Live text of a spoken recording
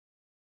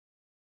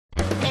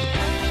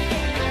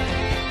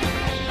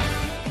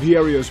The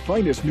area's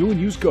finest new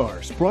and used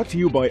cars, brought to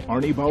you by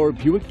Arnie Bauer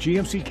Buick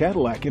GMC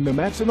Cadillac in the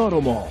Matteson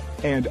Auto Mall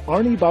and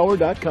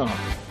ArnieBauer.com.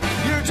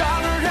 Your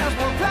dollar has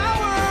more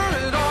power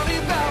at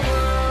Arnie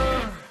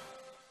Bauer.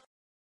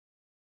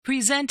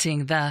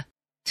 Presenting the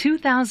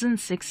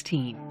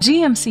 2016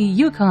 GMC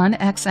Yukon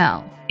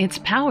XL. It's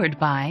powered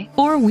by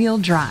four-wheel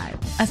drive,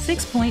 a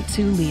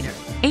 6.2-liter,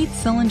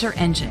 8-cylinder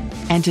engine,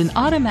 and an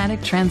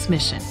automatic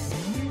transmission.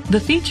 The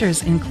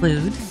features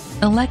include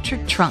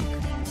electric trunk,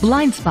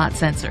 blind spot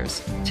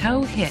sensors,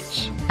 tow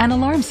hitch, an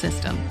alarm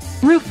system,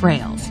 roof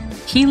rails,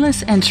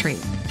 keyless entry,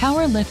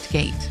 power lift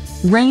gate,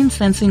 rain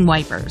sensing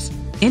wipers,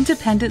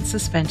 independent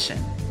suspension,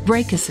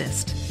 brake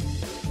assist.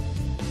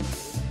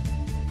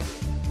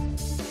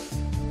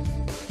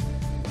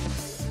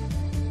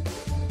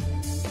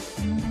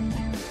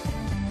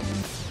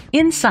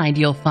 Inside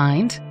you'll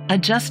find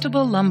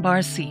adjustable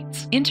lumbar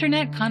seats,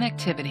 internet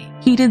connectivity,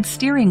 heated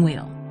steering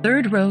wheel,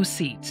 third row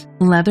seat,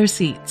 leather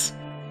seats,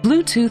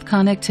 Bluetooth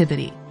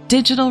connectivity,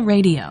 digital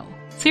radio,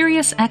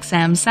 Sirius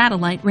XM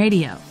satellite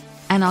radio,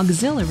 an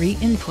auxiliary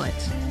input,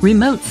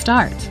 remote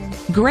start.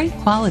 Great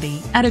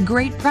quality at a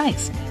great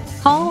price.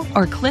 Call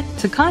or click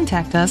to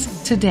contact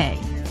us today.